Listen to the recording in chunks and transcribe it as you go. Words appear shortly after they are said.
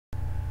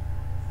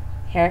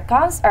Here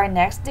comes our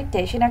next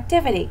dictation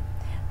activity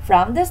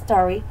from the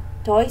story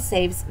Toy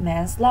Saves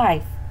Man's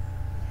Life.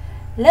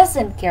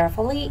 Listen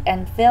carefully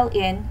and fill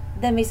in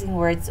the missing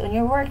words on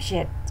your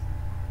worksheet.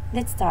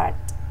 Let's start.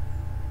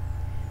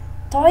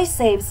 Toy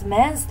saves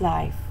man's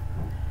life.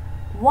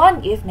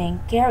 One evening,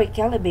 Carrie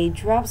Kelleby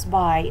drops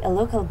by a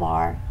local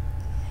bar.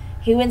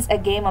 He wins a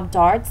game of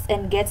darts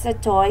and gets a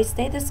toy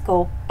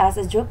stethoscope as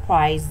a joke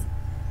prize.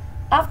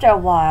 After a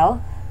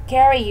while,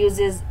 Carrie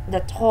uses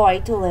the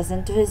toy to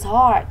listen to his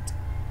heart.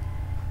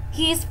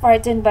 He is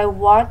frightened by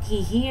what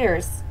he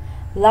hears.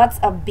 Lots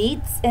of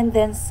beats and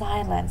then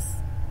silence.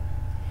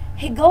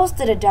 He goes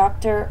to the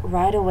doctor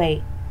right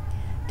away.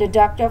 The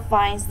doctor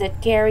finds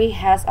that Carrie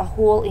has a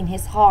hole in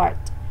his heart.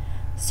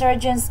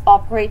 Surgeons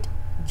operate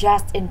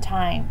just in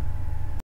time.